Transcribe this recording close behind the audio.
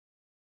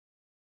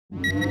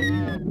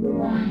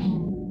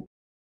Welcome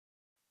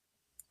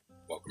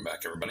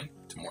back, everybody,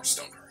 to more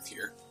Stonehearth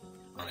here.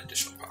 On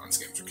Additional Pylons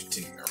Games, we're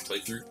continuing our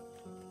playthrough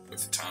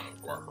with the town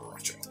of Guar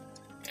Haracho.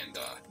 And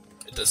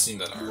it does seem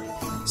that our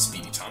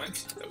speedy tonic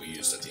that we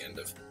used at the end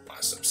of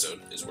last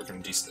episode is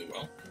working decently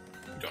well.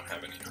 We don't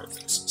have any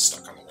hearthlings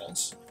stuck on the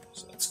walls,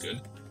 so that's good.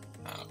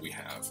 We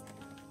have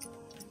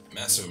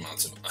massive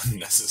amounts of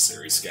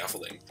unnecessary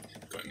scaffolding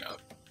going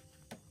up.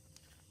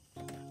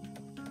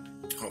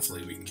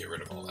 Hopefully we can get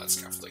rid of all that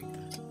scaffolding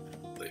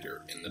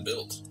later in the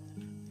build.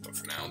 But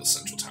for now, the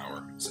central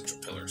tower, central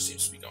pillar,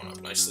 seems to be going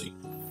up nicely.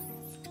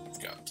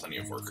 We've got plenty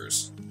of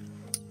workers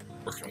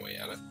working away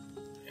at it,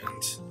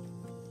 and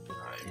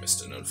I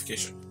missed a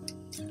notification.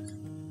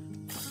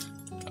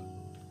 But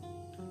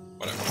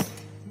whatever.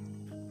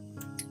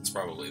 It's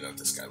probably that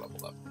this guy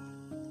leveled up.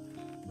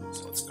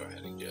 So let's go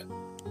ahead and get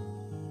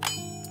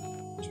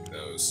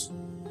those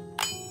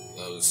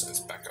as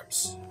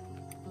backups.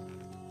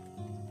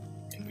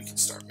 And we can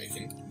start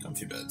making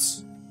comfy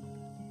beds.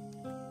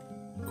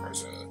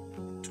 Requires a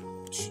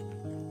torch.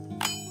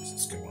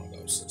 Let's get one of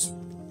those. Let's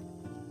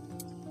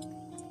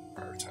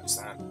prioritize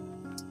that.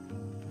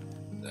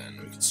 Then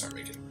we can start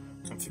making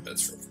comfy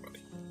beds for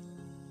everybody.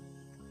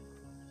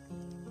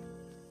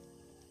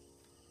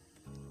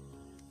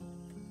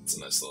 It's a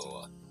nice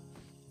little, I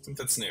think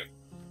that's new.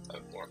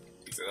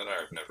 Either that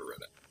or I've never read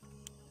it.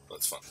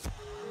 That's fun.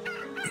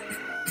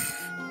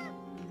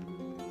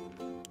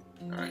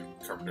 Alright,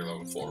 carpenter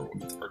level 4, we'll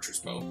get the archer's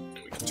bow, and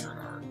we can turn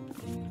our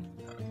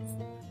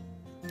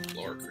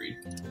Laura Creed,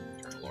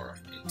 turn Laura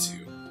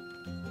into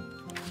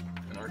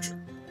an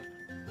archer.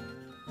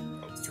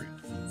 Level 3.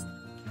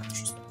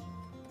 Archer's bow.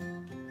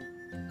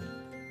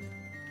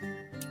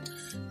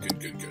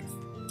 Good.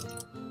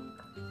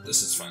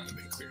 This has finally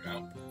been cleared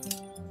out.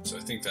 So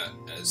I think that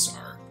as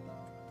our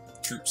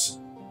troops,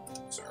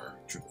 as our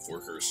troop of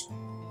workers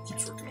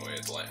keeps working away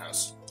at the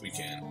lighthouse, we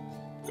can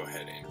go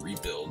ahead and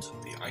rebuild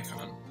the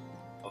icon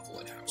of the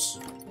lighthouse.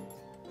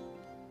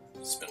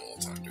 Spend a little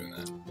time doing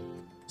that.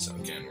 So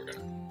again, we're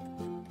gonna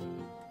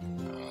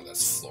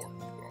that's floor. We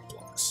want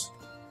blocks.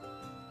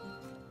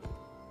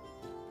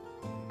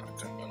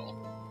 Cut metal.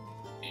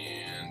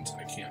 And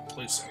I can't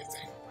place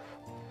anything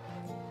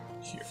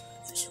here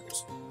for some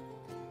reason.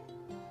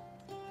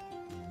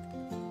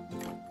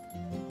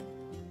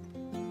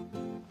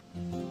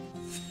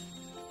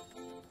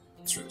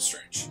 It's really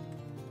strange.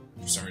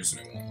 For some reason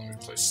it won't let me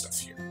place stuff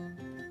here.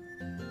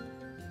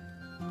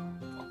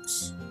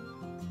 Blocks.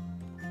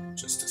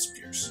 Just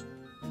disappears.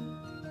 Won't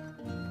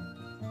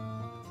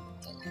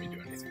let me do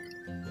anything with it.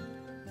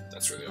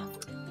 That's really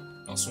awkward.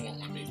 It also won't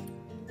let me come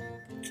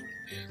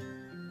in.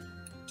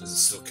 Does it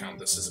still count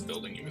this as a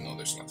building even though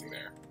there's nothing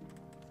there?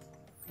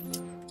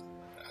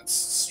 That's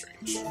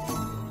strange.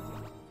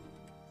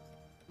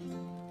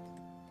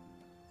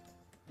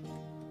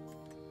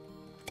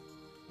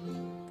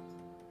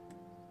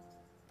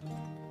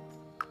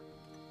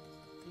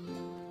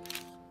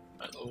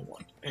 At level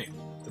 1. Hey,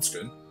 that's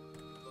good.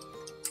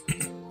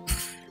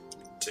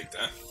 Take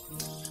that.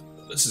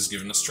 Well, this is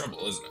giving us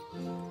trouble, isn't it?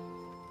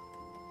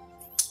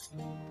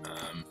 I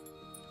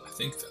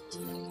think that the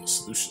only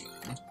solution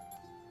then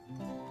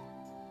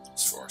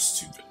is for us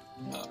to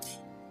build up.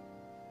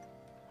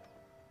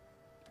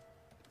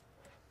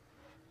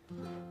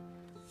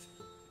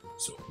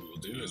 So what we will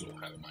do is we'll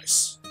have a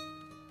nice,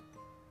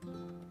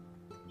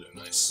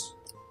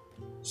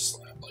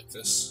 slab like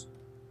this.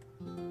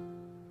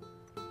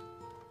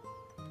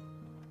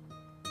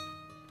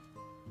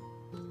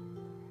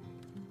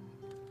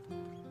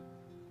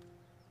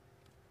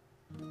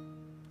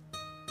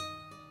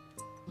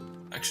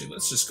 Actually,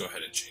 let's just go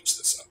ahead and change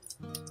this up.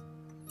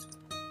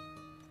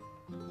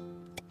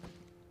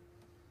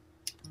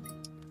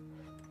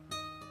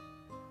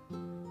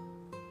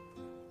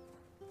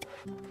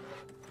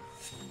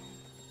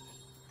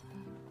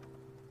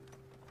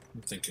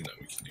 I'm thinking that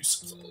we can do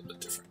something a little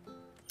bit different.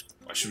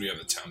 Why should we have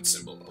the town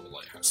symbol of a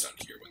lighthouse down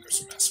here when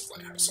there's a massive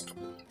lighthouse up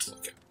above to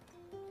look at?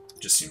 It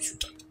just seems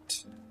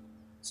redundant.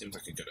 Seems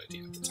like a good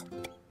idea at the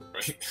time,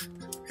 right?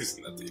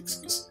 Isn't that the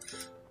excuse?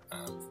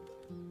 No.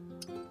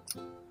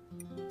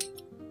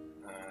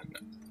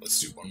 Let's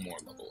do one more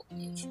level of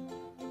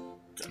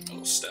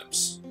gunmetal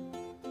steps.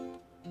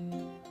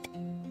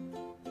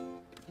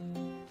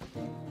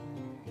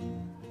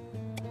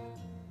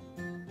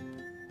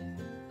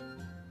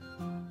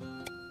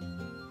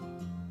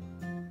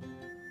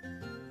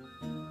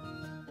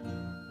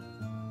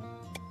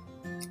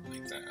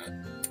 Like that.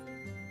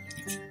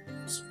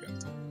 So we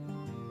got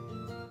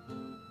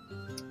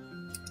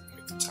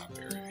make the top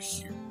area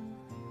here.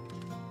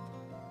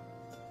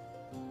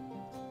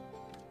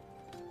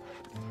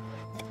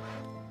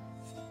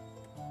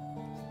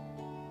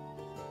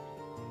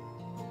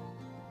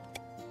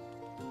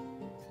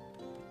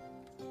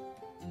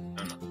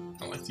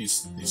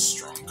 These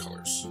strong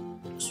colors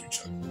next to each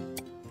other.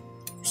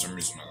 For some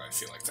reason, I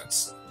feel like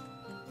that's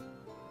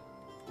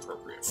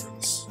appropriate for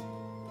this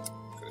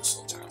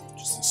little town.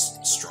 Just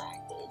these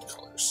strong, bold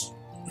colors.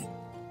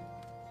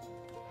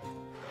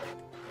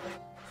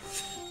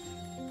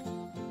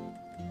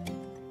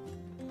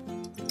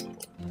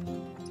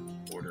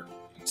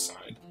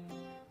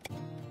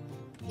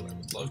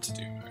 love to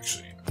do,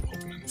 actually, I'm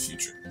hoping in the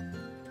future, we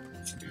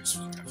can do is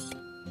we can have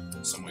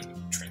some way to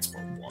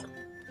transport water.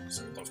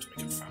 So I'd love to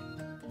make a fountain.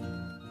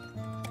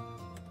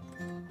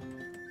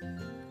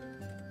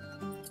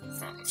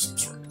 Fountain of some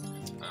sort.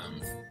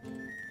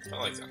 I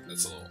like that.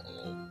 That's a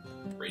little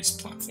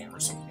raised platform or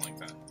something like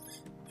that.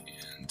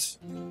 And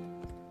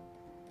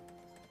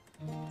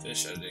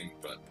finish editing,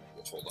 but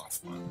we'll hold off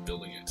on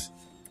building it.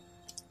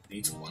 It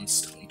needs 1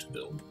 stone to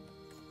build.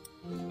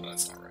 Well,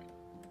 that's not right.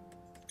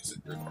 Because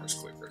it requires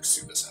clay bricks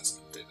too. This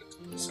hasn't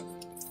updated. So,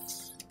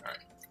 alright.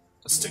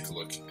 Let's take a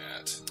look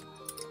at...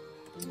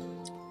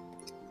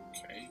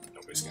 Okay,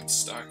 nobody's getting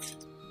stuck.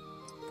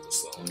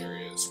 This little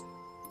area is...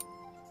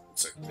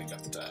 Looks like they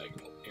got the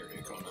diagonal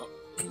area going up.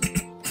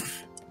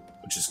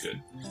 Which is good.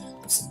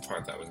 That's the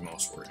part that I was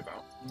most worried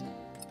about.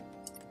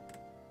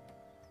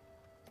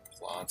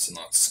 Lots and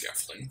lots of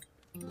scaffolding.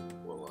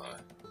 We'll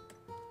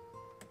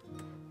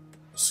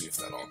see if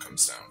that all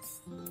comes down.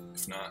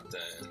 If not,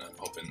 then I'm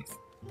hoping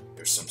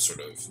there's some sort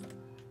of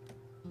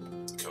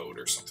code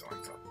or something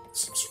like that.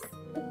 Some sort of...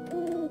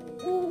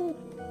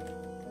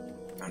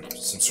 I don't know,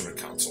 some sort of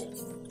console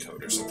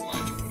code or something I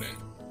can put in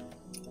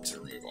to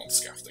remove all the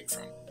scaffolding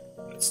from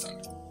when it's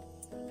done.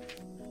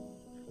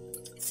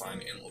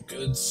 Find animal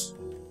goods.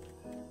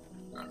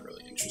 Not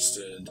really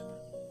interested.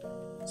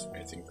 Is there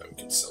anything that we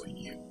can sell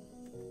you?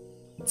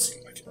 Doesn't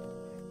seem like it.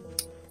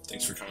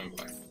 Thanks for coming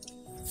by.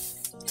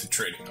 The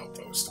trading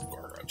outpost of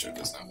Guar Haracho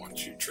does not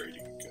want you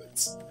trading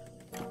goods.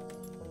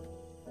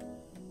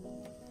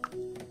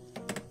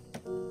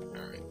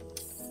 Alright.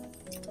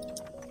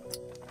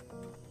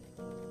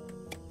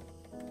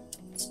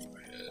 Let's go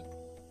ahead.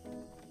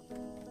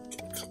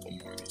 Get a couple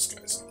more of these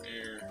guys in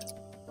there.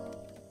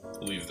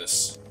 Leave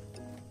this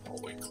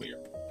hallway clear.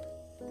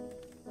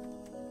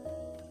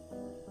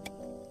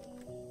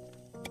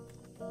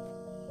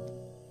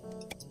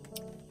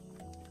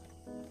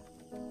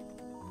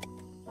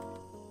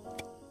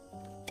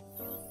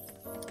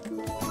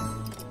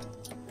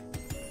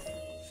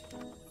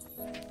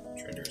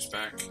 Trader is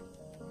back,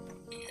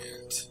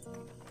 and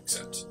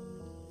except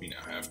we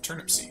now have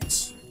turnip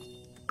seeds.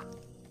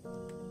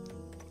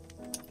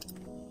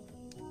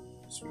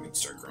 So we can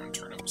start growing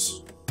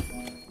turnips.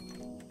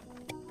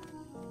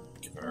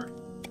 Give our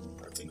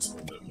things a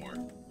little bit more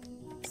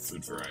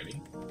food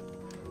variety.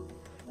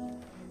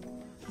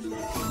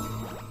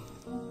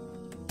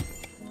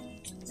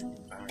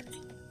 Back.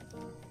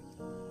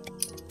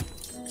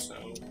 So.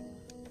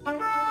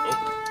 Oh.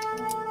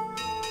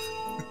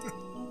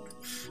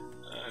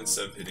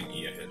 Instead of hitting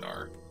E, I hit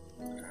R.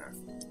 Alright.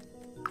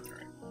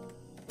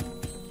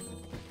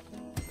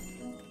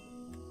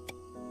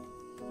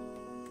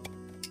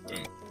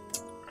 Boom.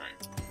 Alright.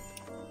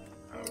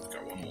 We've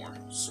got one more,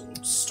 so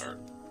we'll start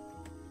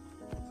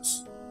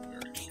this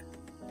right here.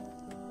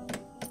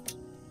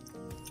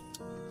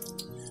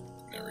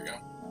 There we go.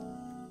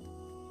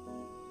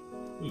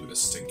 Ooh,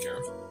 this is taken care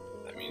of.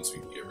 That means we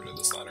can get rid of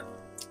this ladder,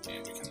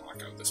 and we can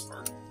lock out this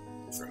part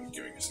from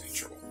giving us any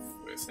trouble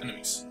with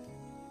enemies.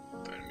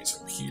 Enemies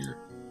over here.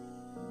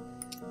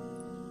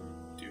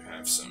 We do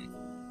have some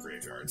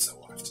graveyards that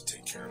we'll have to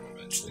take care of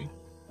eventually.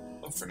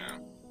 But for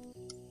now,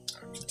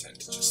 I'm content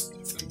to just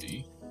leave them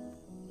be.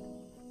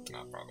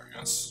 Not bothering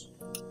us.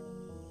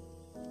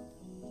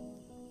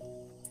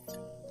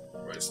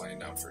 Everybody's lying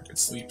down for a good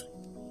sleep.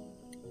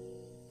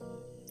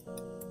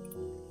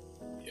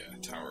 Yeah,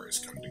 tower is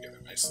coming together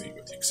nicely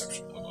with the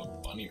exception of a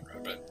bunny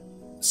rabbit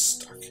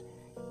stuck.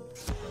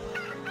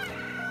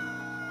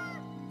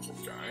 Poor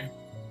guy.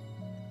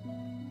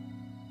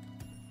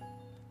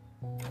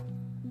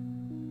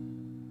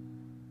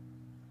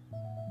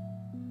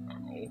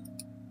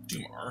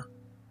 Dumar.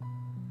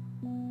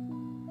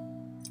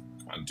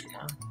 Come on,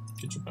 Dumar.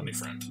 Get your bunny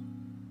friend.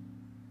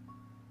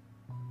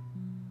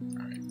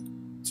 Alright.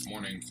 It's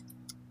morning.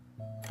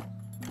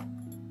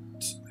 I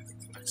think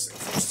the next thing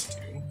for us to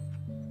do...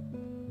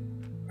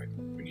 Right,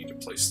 we need to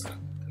place that,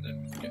 and then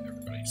we can get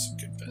everybody some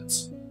good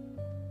beds.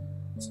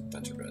 Some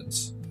better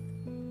beds.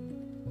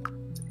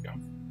 There we go.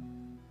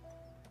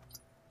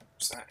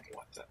 What's that?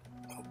 What the...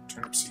 Oh,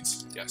 turnip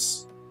seeds.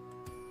 Yes.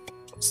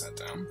 Place that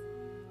down.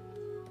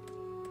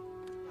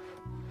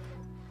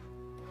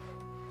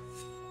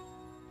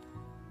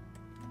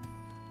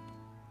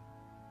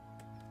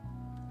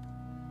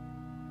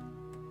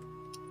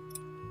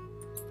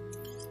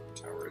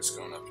 Tower is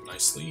going up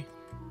nicely.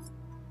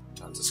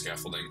 Tons of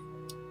scaffolding.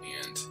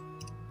 And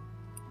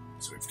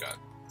so we've got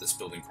this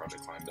building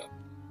project lined up.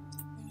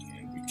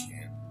 And we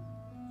can...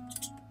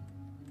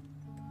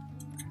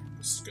 Okay,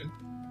 this is good.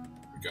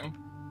 There we go.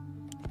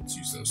 Let's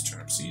use those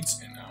turnip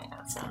seeds. And now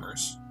our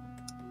farmers...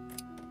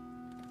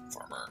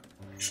 Farmer,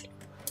 actually.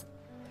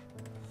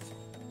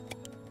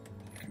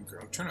 And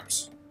grow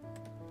turnips.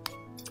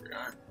 There we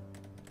are.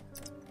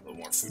 A little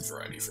more food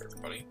variety for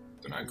everybody.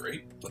 They're not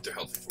great, but they're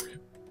healthy for you.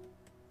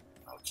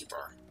 I'll keep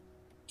our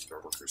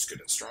workers good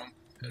and strong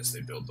as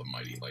they build the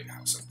mighty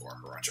lighthouse of Guar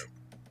Haracho.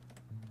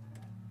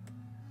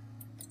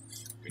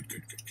 Good,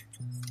 good, good,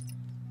 good.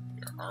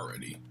 We are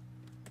already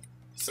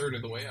a third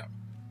of the way up.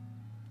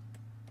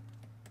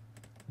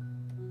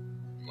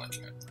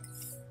 liking it.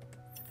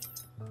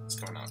 It's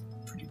going out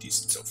pretty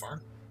decent so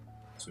far.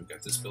 So we've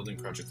got this building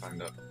project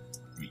lined up.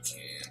 We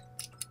can...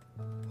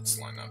 Let's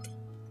line up.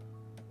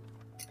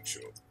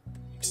 Actually, what we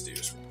need to do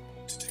is we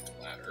need to take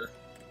a ladder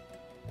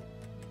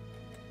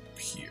up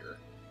here.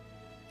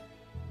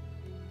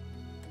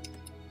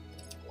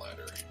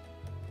 Ladder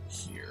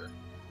here.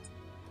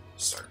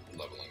 Start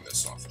leveling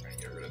this off. We're going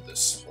to get rid of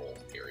this whole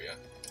area.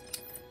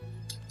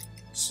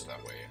 So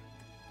that way...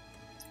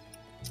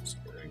 So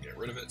we're going to get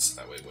rid of it,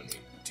 so that way when we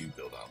do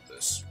build out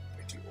this,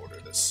 we do order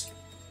this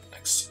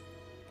next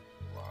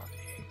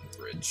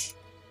bridge.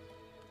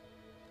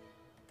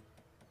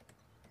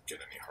 Get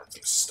any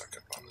hearthlings stuck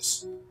up on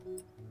this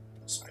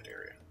side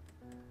area.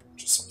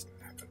 Just something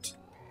that happened.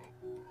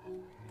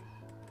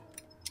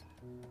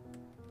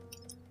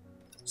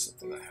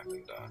 Something that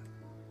happened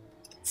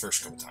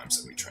first couple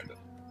times that we tried to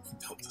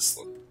build this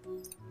little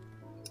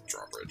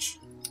drawbridge.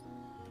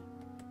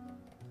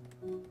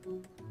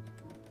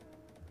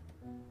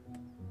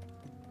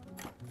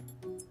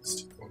 Let's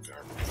take a look at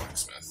our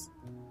blacksmith.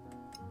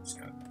 He's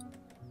got that.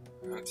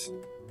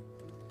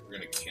 We're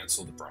going to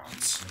cancel the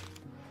bronze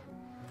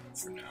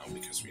for now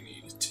because we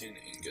need tin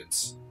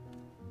ingots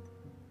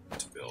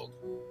to build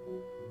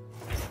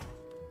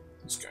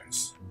these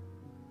guys.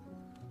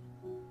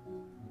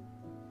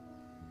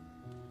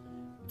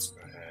 Let's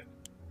go ahead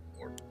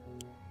or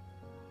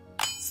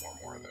 4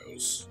 more of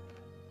those.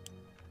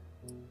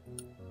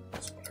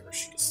 So whenever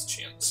she gets the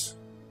chance,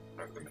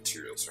 whenever the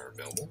materials are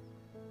available.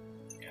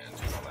 And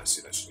well, I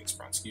see that she needs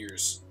bronze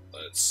gears.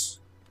 Let's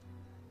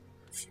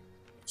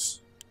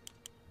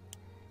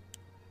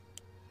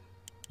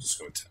just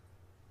go with 10.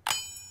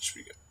 Should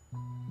be good.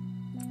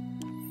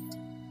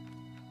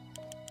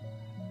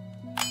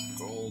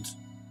 Gold.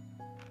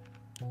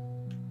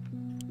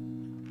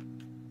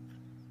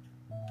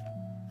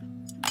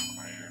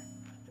 Iron.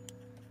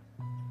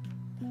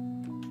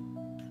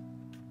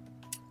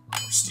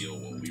 Or steel,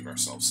 we'll leave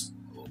ourselves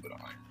a little bit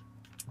of iron.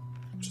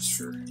 Just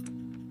for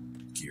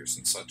gears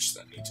and such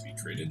that need to be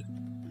created.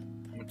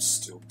 How much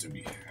steel do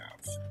we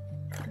have?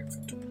 Our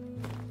inventory.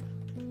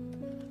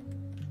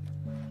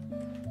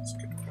 That's a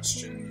good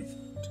question.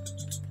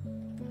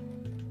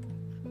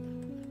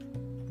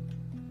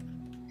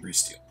 3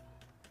 steel.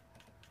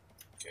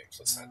 Okay,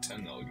 plus that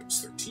 10, that'll give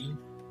us 13.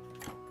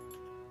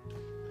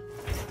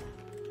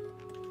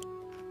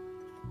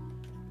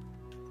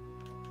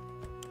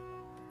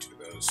 2 of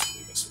those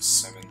leave us with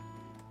 7.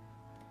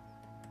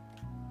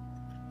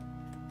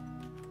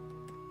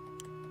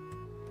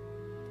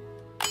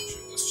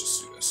 Actually, let's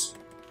just do this.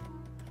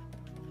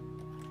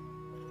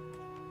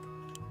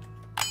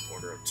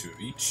 Order up 2 of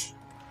each.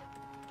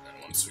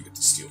 So we get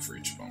the steel for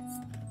each of them.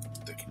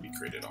 They can be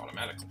created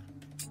automatically.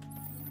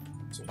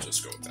 So we'll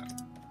just go with that.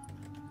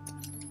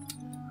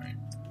 Alright.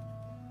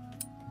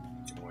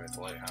 Get away at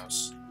the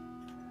lighthouse.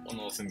 One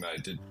little thing that I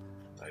did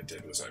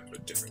was I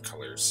put different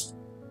colors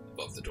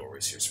above the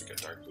doorways here. So we got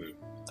dark blue,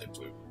 light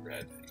blue,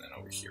 red, and then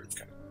over here we've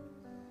got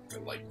a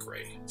light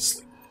gray,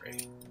 sleek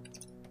gray.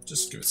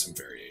 Just give it some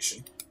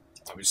variation.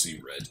 Obviously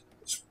red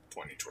is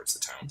pointing towards the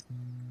town.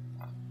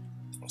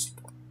 It's most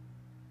important.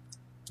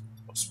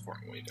 Most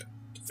important way to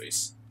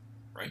face,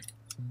 right?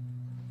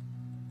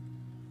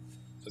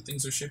 So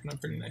things are shaping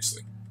up pretty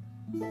nicely.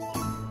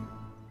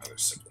 Another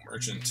simple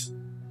merchant.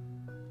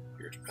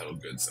 Here to peddle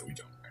goods that we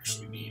don't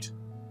actually need.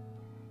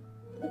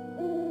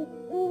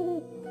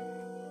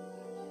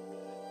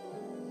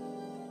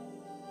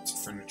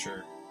 Some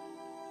furniture.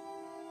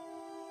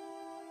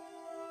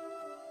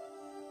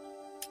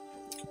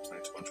 We can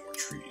plant a bunch more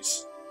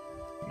trees.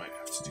 We might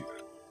have to do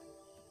that.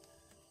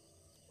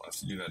 We'll have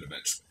to do that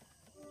eventually.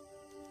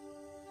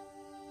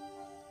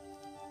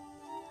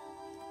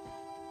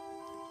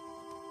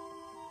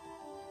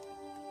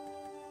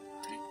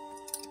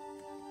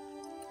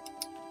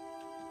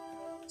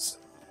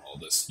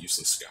 This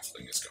useless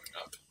scaffolding is going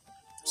up.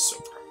 So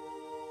proud.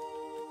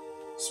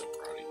 So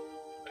proud of you.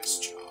 Nice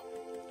job.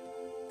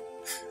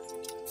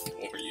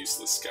 More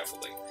useless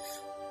scaffolding.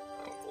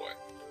 Oh boy.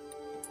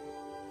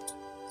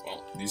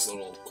 Well, these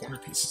little corner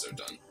pieces are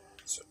done.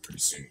 So pretty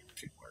soon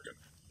people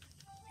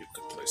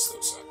could place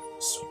those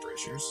stone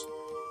braziers.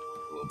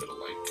 A little bit of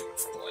light coming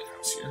from the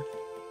lighthouse here.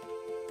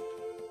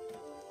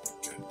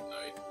 Good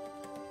night.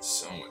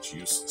 So much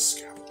useless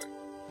scaffolding.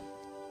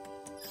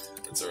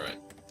 That's alright.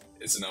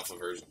 It's an alpha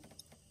version.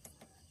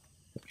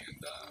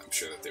 And I'm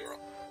sure that they will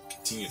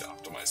continue to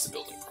optimize the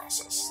building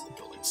process, the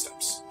building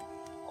steps,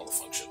 all the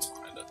functions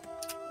behind it.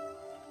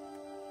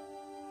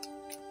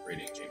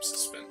 Radiant Games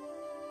has been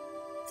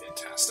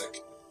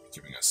fantastic,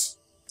 giving us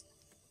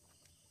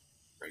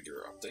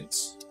regular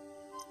updates.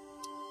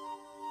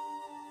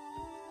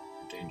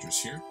 Dangers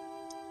here.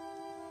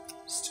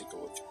 Let's take a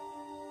look.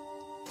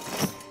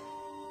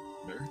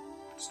 There.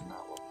 It's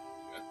not looking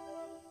good.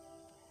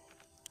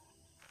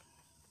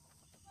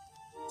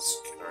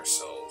 Let's get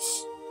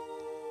ourselves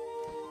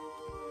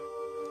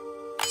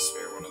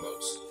spare one of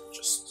those,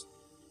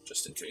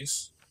 just in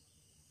case.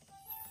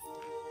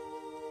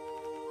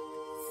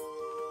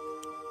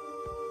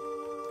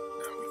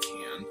 Now we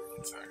can,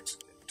 in fact,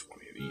 get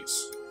 20 of these.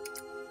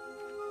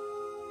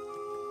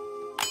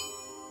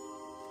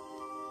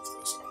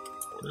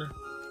 order.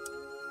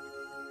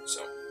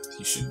 So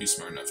he should be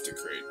smart enough to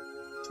create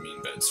the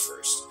mean beds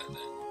first, and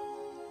then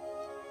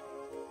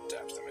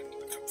adapt them into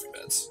the comfy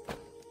beds.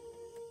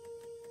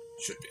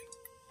 Should be.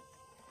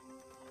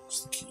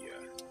 That's the key,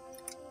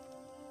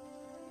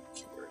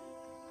 keyword.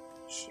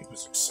 She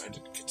was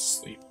excited to get to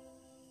sleep.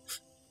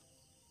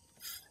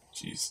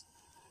 Jeez.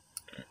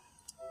 Alright.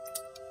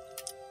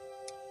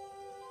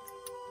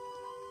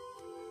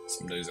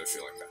 Some days I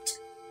feel like that too.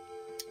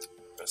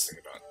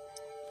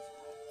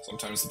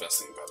 Sometimes the best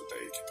thing about a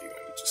day can be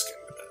when you just get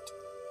into bed.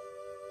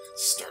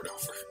 Start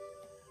over.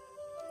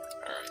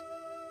 Alright.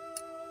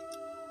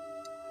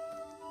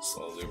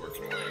 Slowly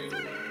working away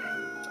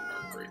at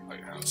our great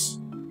lighthouse.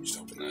 Just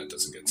hoping that it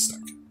doesn't get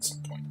stuck at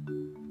some point.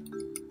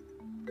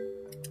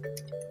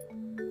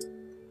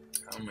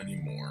 How many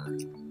more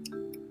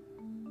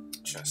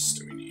chests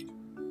do we need?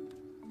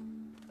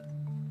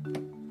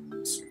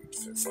 So we need to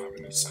fit 5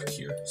 inside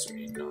here, so we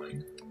need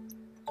 9,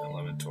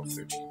 11, 12,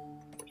 13,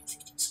 14,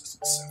 15,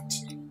 16,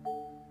 17.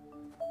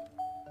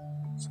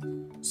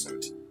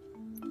 17.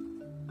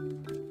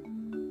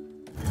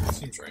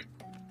 Seems right.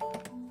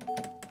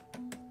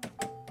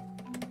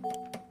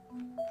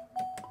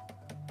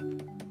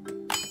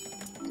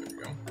 There we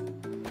go.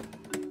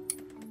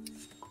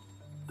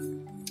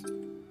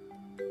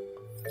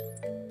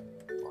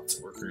 Lots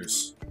of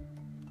workers.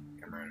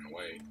 I'm running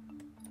away.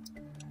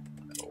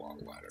 And a lot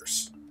of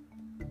ladders.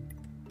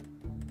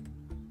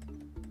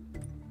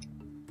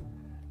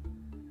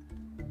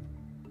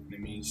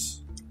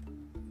 Enemies.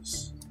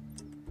 This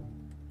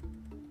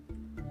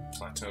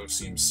plateau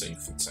seems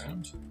safe and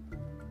sound.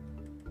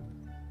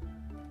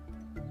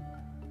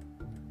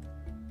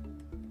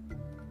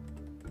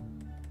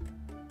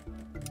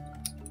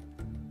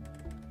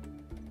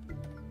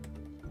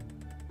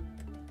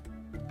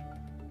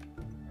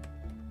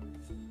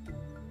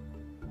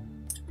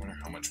 I wonder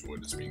how much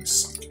wood is being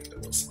sunk into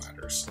those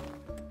ladders.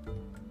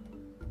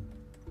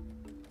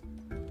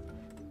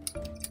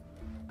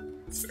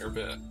 Fair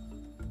bit.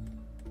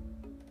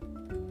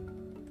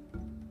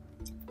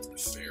 A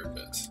fair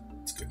bit.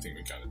 It's a good thing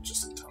we got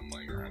just a ton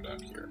laying around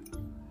out here.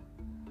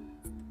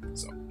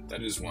 So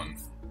that is one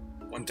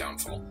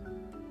downfall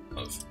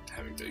of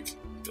having big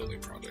building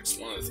projects.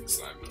 One of the things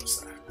that I've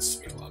noticed that happens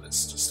to me a lot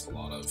is just a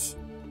lot of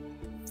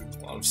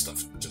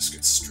stuff just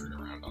gets strewn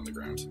around on the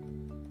ground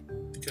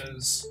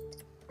because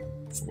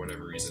for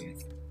whatever reason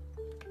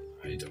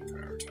I don't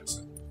prioritize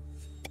it.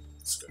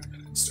 Let's go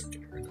ahead and start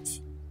getting rid of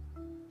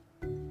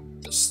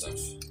this stuff.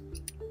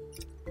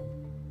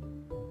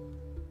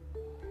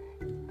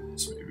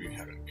 So maybe we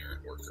have an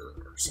errant worker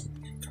or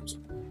something who comes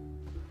up.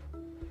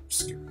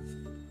 Skip.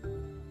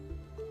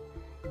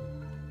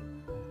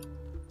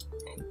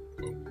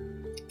 Oh.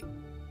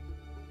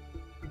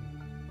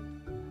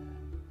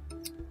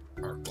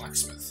 Our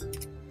blacksmith.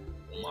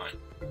 Oh my.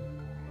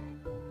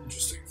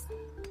 Interesting.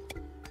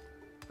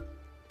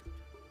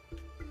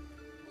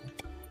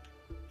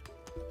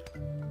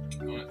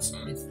 Get on it,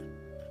 son.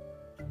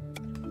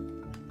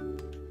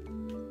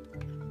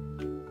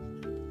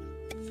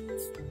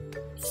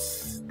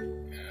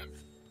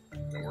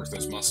 Work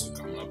those muscles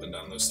coming up and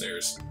down those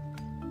stairs.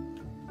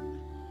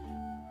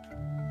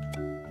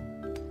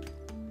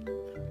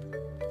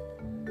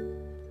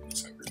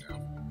 He's hungry now.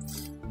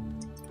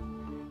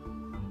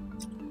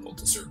 Both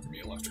deserved a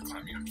meal after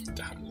climbing up and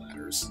down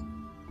ladders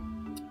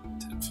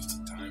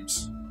 10-15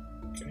 times.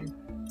 Okay.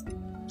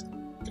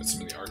 Got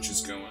some of the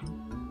arches going.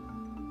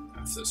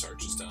 Half this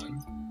arch is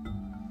done.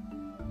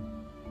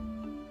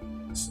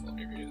 This little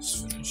area is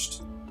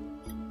finished.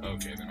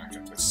 Okay, they're not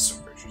going to place the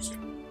stone bridges yet.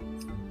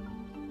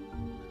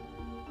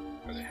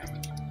 Or they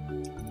haven't.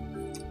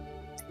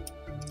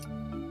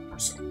 Or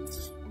so.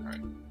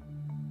 Alright.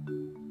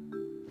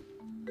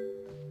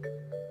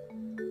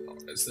 Well,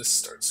 as this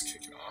starts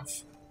kicking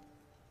off,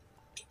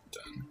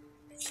 done,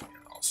 we can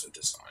also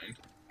design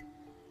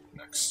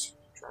next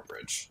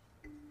drawbridge.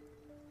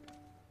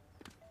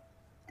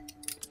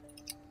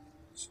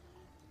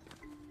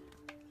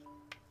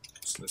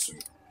 So this one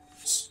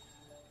is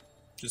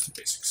just a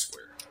basic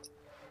square.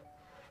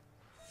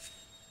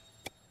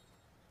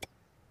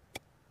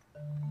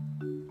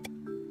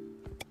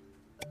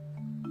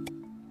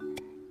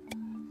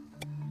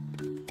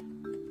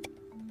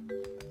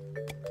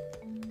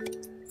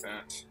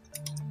 That.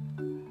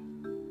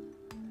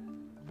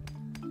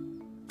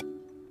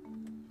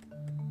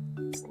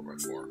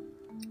 4x4.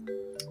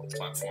 Little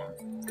platform.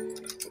 And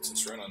that puts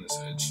us right on this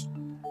edge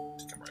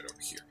to come right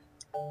over here.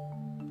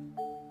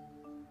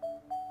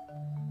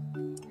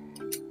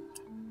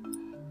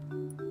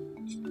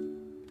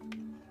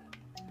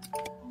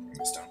 Bring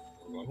this down to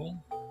the level.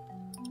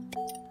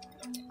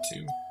 That one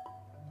too.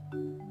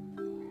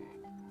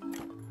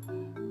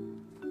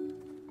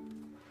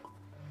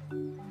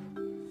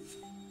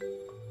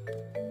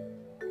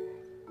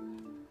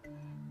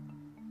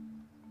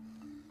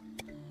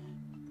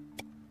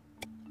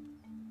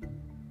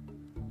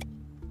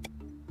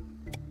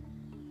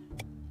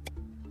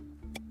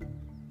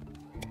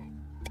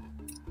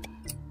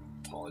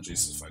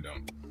 Apologies if I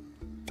don't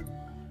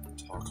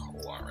talk a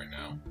whole lot right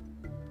now.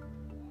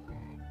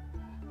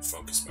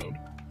 focus mode,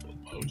 build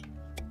mode.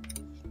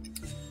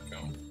 Go.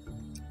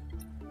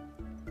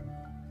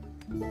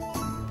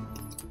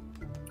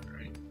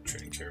 Alright,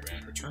 trading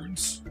caravan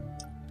returns.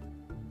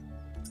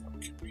 How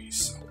can we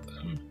sell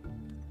them?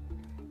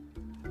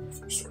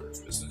 First order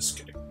of business,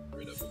 getting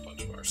rid of a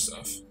bunch of our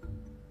stuff.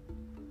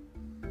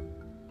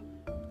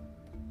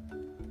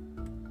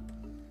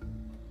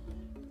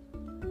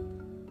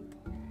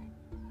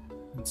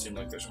 Doesn't seem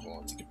like there's a whole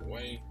lot to give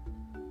away.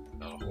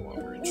 Not a whole lot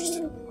we're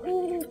interested in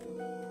buying either.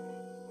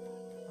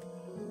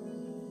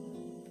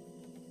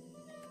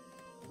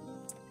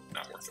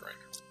 Not worth it right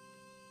now.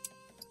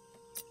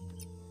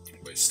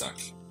 Anybody stuck?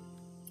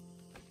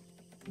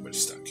 Anybody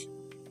stuck?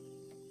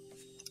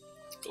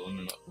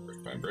 Building it up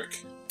brick by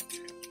brick.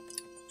 Okay.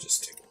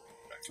 Just take a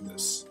look back at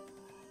this.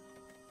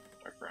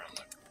 Dark brown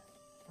leopard.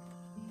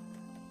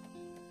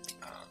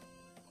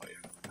 Oh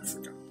yeah, I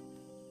forgot.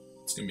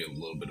 It's gonna be a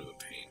little bit of a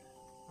pain.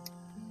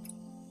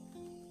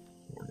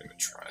 We're gonna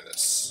try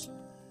this.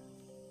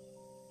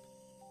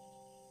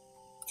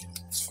 Okay,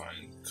 let's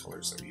find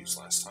colors that we used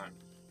last time.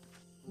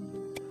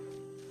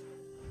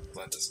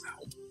 That doesn't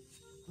help.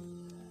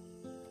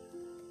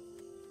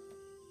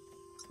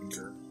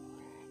 Clinker.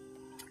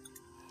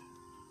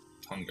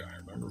 Punga, I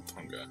remember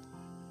Punga.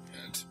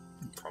 And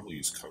probably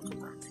use Cocoa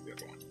Brown for the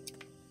other one.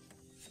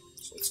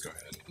 So let's go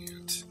ahead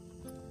and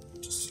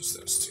just use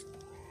those two.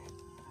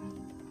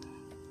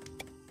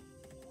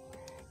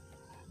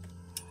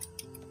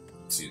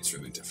 See, it's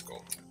really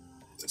difficult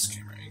with this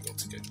camera angle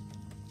to get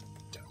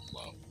down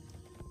low.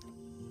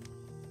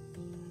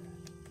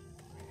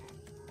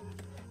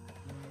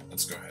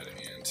 Let's go ahead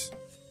and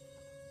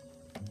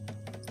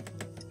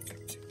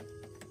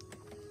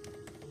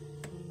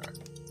alright.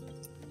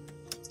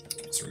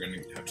 So we're going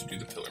to have to do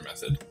the pillar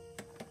method.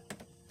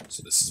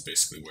 So this is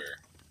basically where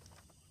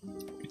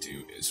what we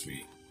do is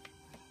we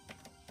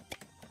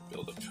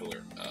build a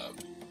pillar of...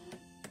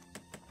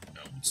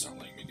 No, it's not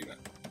letting me do that.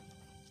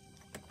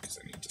 Because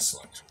I need to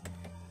select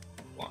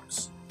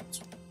blocks.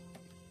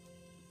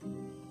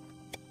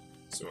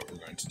 So what we're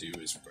going to do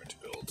is we're going to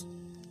build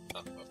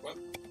up, up, up.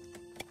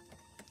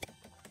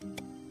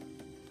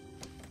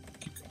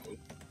 Keep going.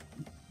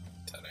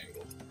 That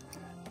angle.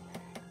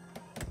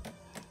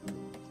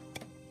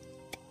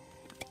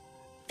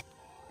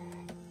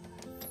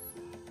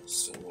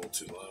 Still a little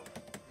too low.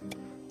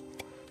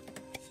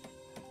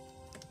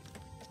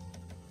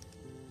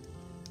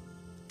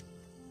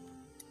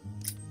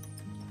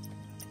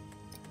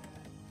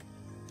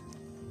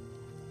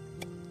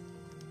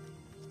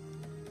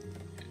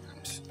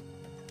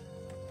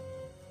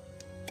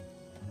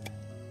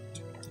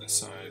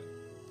 Side,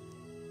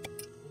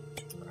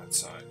 to that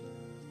side.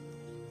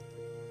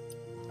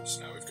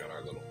 So now we've got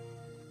our little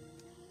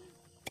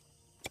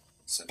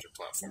center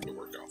platform to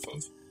work off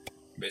of.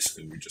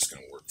 Basically, we're just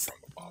going to work from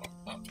the bottom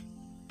up.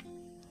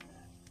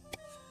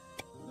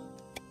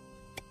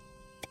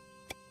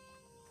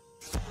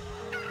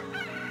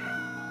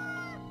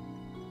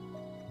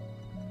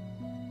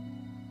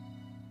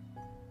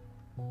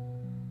 A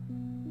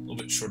little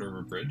bit shorter of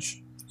a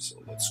bridge, so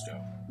let's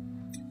go.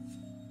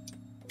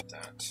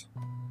 That.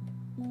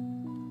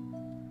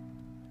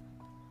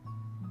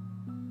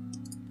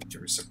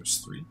 Step was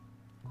 3,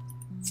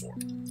 4.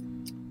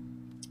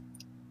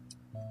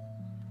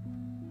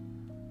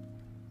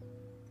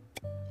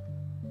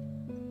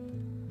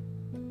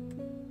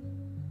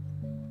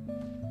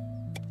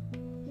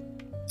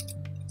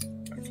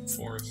 Back and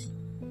forth.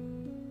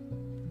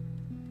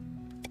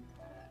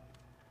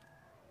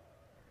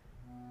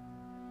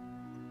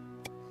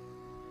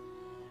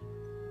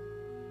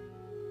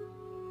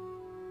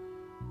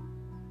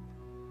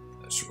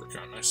 That should work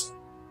out nicely.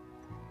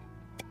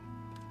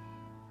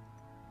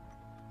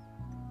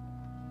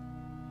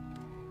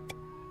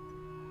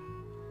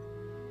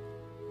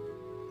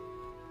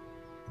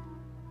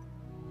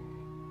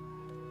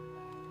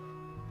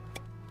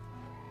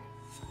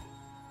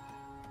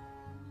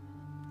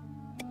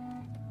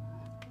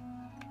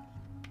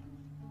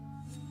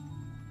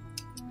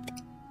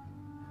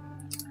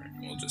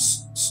 We'll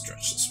just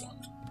stretch this one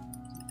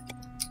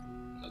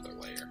another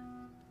layer.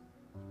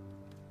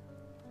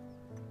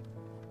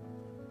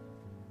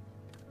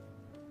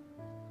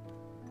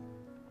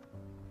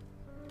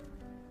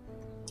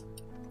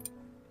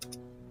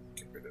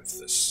 Get rid of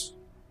this.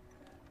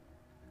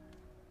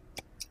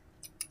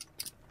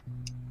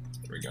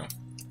 There we go.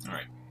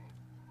 Alright.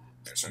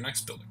 There's our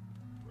next building.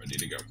 Ready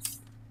to go.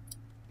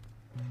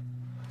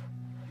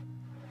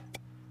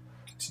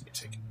 Continue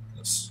taking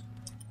this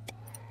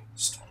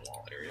stone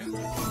wall area.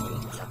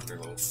 Carpenter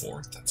level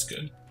 4, that's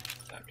good.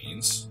 That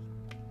means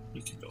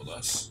we can build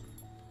us.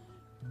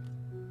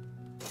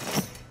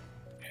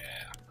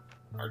 Yeah.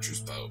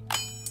 Archer's bow.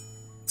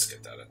 Let's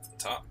get that at the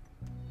top.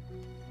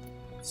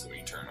 So we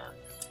can turn our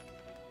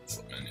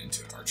footman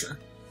into an archer.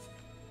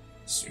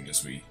 As soon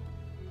as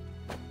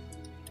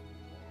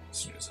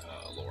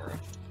Alora.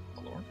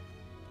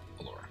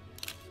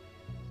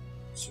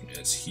 As soon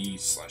as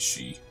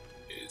he/she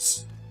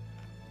is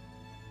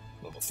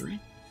level 3,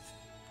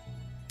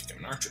 become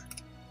an archer.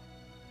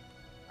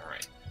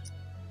 Alright.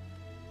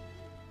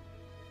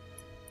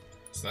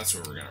 So that's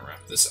where we're going to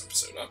wrap this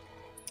episode up.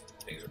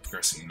 Things are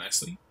progressing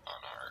nicely on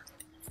our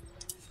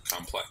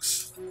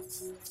complex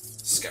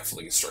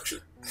scaffolding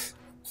structure,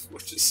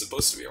 which is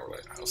supposed to be our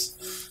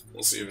lighthouse.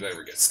 We'll see if it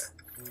ever gets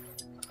there.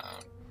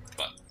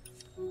 But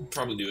we'll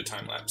probably do a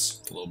time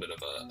lapse, a little bit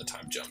of a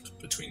time jump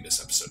between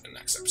this episode and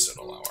next episode,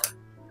 allow our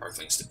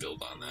hearthlings to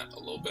build on that a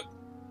little bit,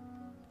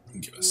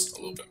 and give us a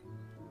little bit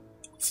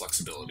of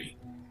flexibility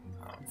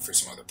for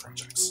some other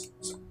projects.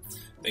 So,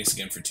 thanks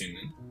again for tuning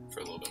in for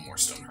a little bit more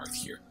Stonehearth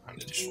here on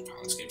Additional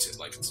Balance Games. Hit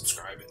like and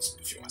subscribe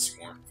if you want to see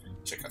more.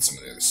 Check out some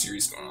of the other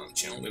series going on the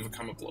channel. Leave a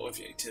comment below if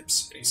you have any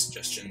tips, any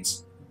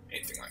suggestions,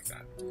 anything like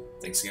that.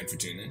 Thanks again for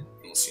tuning in, and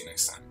we'll see you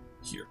next time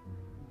here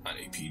on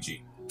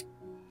APG.